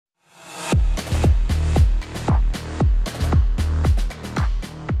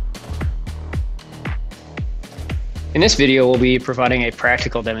In this video, we'll be providing a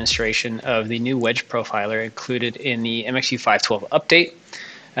practical demonstration of the new Wedge Profiler included in the MXU 512 update.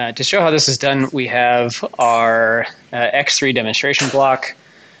 To show how this is done, we have our X3 demonstration block.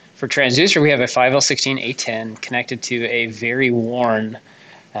 For transducer, we have a 5L16A10 connected to a very worn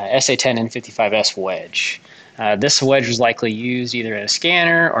SA10 N55S wedge. This wedge was likely used either in a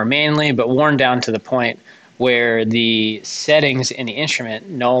scanner or manually, but worn down to the point where the settings in the instrument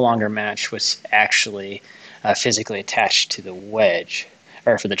no longer match what's actually physically attached to the wedge,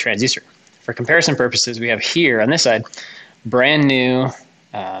 or for the transducer. For comparison purposes, we have here on this side, brand new,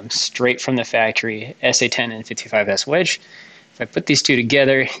 straight from the factory SA10 N55S wedge. If I put these two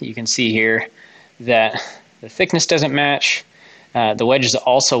together, you can see here that the thickness doesn't match. The wedge is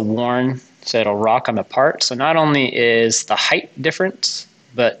also worn, so it'll rock on the part. So not only is the height difference,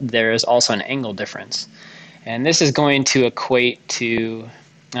 but there is also an angle difference. And this is going to equate to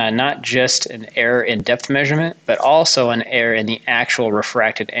not just an error in depth measurement, but also an error in the actual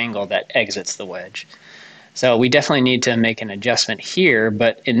refracted angle that exits the wedge. So we definitely need to make an adjustment here,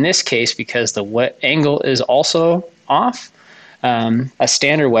 but in this case, because the angle is also off, a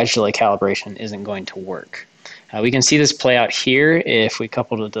standard wedge delay calibration isn't going to work. We can see this play out here if we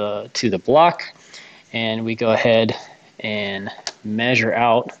couple to the block, and we go ahead and measure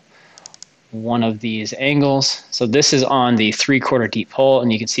out one of these angles. So this is on the 3/4 deep hole,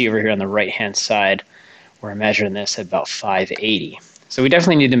 and you can see over here on the right hand side we're measuring this at about 580. So we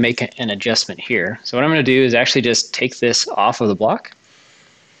definitely need to make an adjustment here. So what I'm going to do is actually just take this off of the block.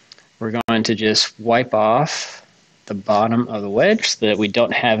 We're going to just wipe off the bottom of the wedge so that we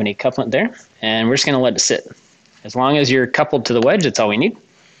don't have any couplant there, and we're just going to let it sit. As long as you're coupled to the wedge, that's all we need.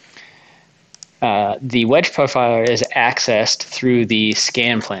 The Wedge Profiler is accessed through the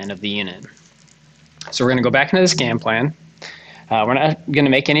scan plan of the unit. So we're going to go back into the scan plan. We're not going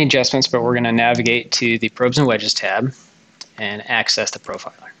to make any adjustments, but we're going to navigate to the Probes and Wedges tab and access the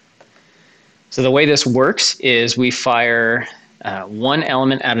profiler. So the way this works is we fire one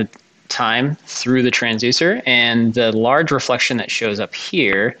element at a time through the transducer, and the large reflection that shows up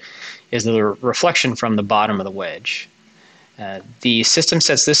here is the reflection from the bottom of the wedge. The system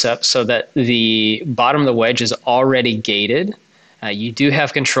sets this up so that the bottom of the wedge is already gated. You do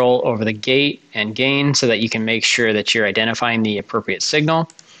have control over the gate and gain so that you can make sure that you're identifying the appropriate signal.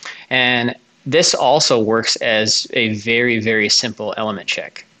 And this also works as a very, very simple element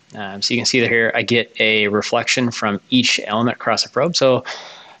check. So you can see that here I get a reflection from each element across the probe. So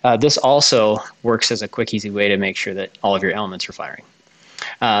this also works as a quick, easy way to make sure that all of your elements are firing.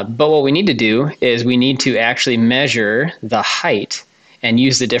 But what we need to do is we need to actually measure the height and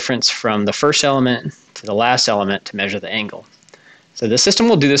use the difference from the first element to the last element to measure the angle. So the system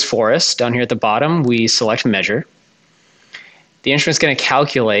will do this for us. Down here at the bottom, we select measure. The instrument's going to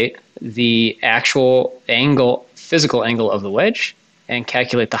calculate the actual angle, physical angle of the wedge, and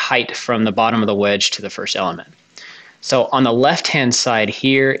calculate the height from the bottom of the wedge to the first element. So on the left-hand side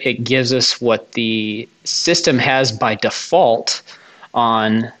here, it gives us what the system has by default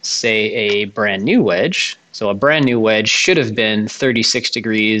on, say, a brand new wedge. So a brand new wedge should have been 36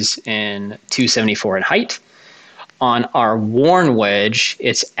 degrees and 274 in height. On our worn wedge,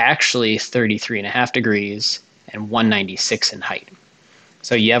 it's actually 33.5 degrees and 196 in height.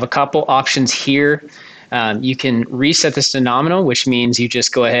 So you have a couple options here. You can reset this to nominal, which means you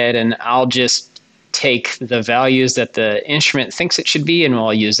just go ahead and I'll just take the values that the instrument thinks it should be and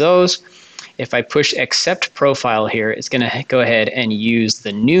I'll use those. If I push accept profile here, it's going to go ahead and use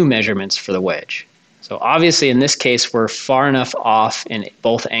the new measurements for the wedge. So obviously in this case, we're far enough off in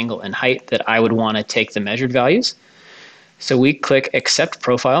both angle and height that I would want to take the measured values. So we click accept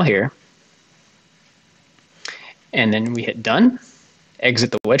profile here, and then we hit done,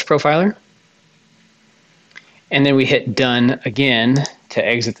 exit the Wedge Profiler, and then we hit done again to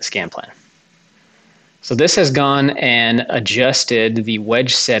exit the scan plan. So this has gone and adjusted the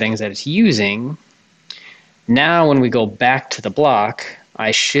wedge settings that it's using. Now when we go back to the block, I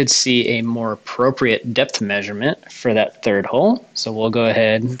should see a more appropriate depth measurement for that third hole. So we'll go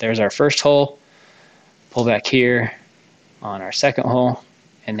ahead, there's our first hole, pull back here on our second hole,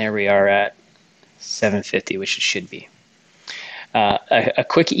 and there we are at 750, which it should be. A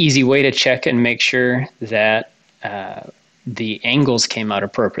quick, easy way to check and make sure that the angles came out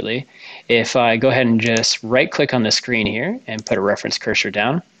appropriately. If I go ahead and just right-click on the screen here and put a reference cursor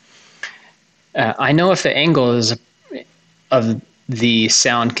down, I know if the angles of the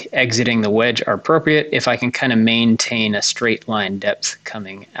sound exiting the wedge are appropriate if I can kind of maintain a straight line depth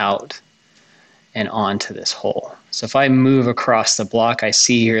coming out and onto this hole. So if I move across the block, I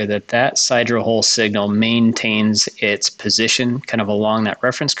see here that that side drill hole signal maintains its position kind of along that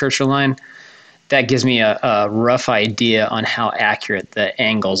reference cursor line. that gives me a rough idea on how accurate the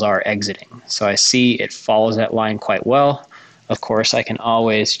angles are exiting. So I see it follows that line quite well. Of course, I can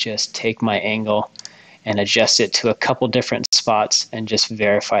always just take my angle and adjust it to a couple different spots and just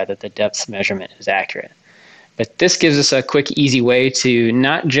verify that the depth measurement is accurate. But this gives us a quick, easy way to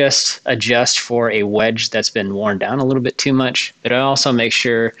not just adjust for a wedge that's been worn down a little bit too much, but also make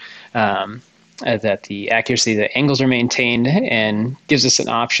sure that the accuracy, the angles are maintained, and gives us an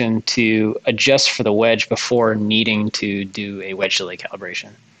option to adjust for the wedge before needing to do a wedge delay calibration.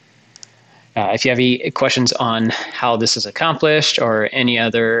 If you have any questions on how this is accomplished or any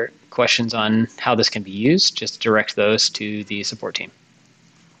other questions on how this can be used, just direct those to the support team.